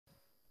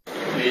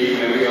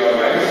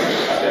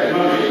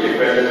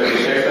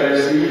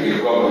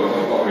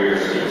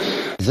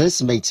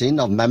This meeting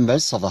of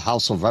members of the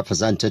House of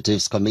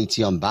Representatives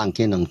Committee on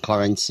Banking and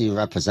Currency,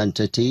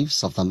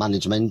 representatives of the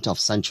management of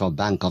Central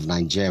Bank of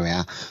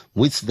Nigeria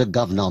with the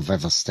Governor of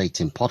Rivers State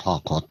in Port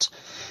Harcourt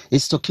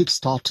is to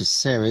kickstart a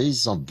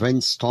series of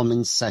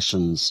brainstorming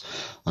sessions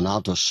on how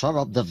to shore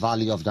up the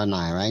value of the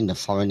Naira in the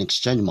foreign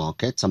exchange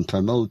market and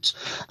promote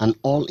an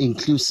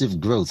all-inclusive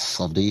growth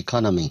of the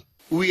economy.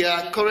 We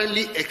are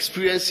currently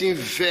experiencing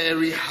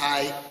very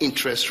high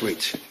interest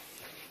rates.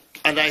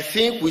 And I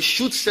think we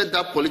should set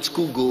that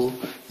political goal,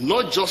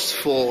 not just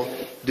for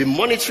the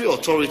monetary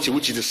authority,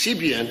 which is the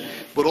CBN,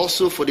 but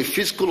also for the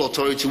fiscal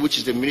authority, which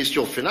is the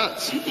Ministry of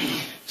Finance,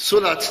 so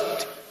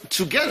that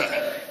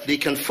together they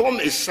can form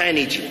a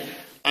synergy.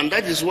 And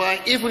that is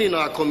why, even in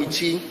our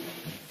committee,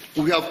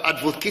 we have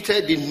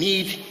advocated the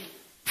need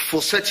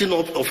for setting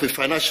up of a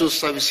financial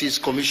services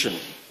commission,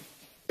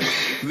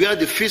 where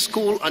the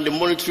fiscal and the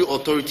monetary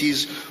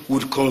authorities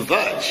would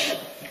converge,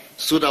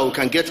 so that we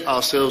can get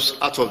ourselves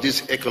out of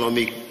this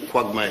economic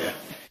quagmire.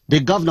 The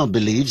governor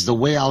believes the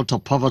way out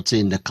of poverty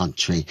in the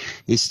country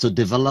is to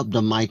develop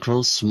the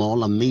micro,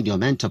 small and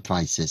medium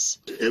enterprises.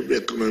 Every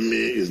economy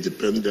is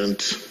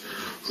dependent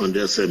on the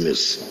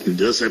SMEs. If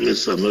the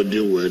SMEs are not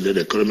doing well, then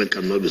the economy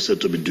cannot be said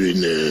to be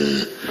doing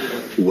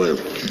well.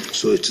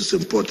 So it is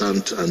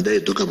important, and they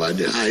talk about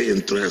the high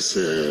interest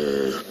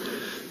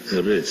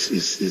rates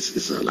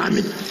is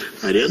alarming.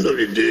 At the end of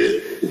the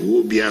day,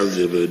 who bears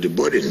the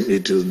burden?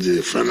 It is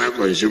the final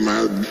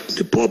consumer,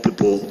 the poor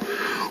people,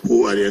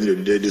 who at the end of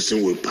the day this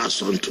thing will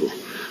pass on to.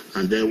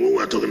 And then when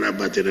we're talking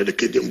about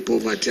eradicating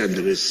poverty and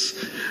risk,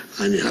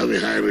 and you have a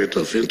high rate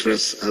of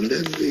interest, and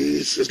then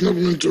it's not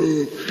going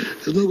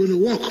to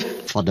work.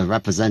 For the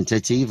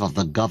representative of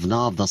the governor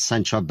of the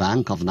Central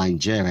Bank of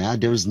Nigeria,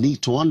 there is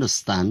need to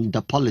understand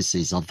the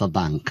policies of the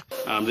bank.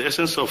 The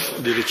essence of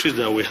the retreat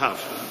that we have,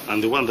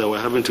 and the one that we're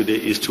having today,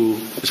 is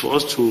for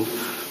us to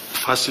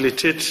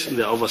facilitate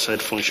the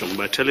oversight function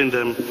by telling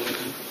them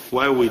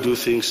why we do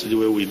things the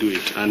way we do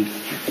it, and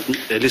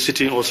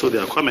eliciting also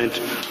their comment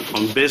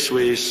on best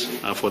ways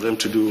for them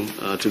to do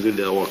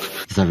their work.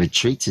 The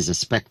retreat is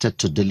expected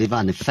to deliver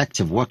an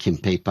effective working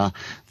paper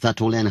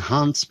that will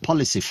enhance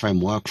policy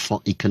framework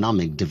for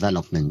economic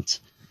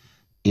development.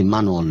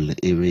 Emmanuel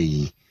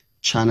Irei,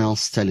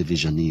 Channels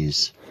Television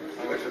News.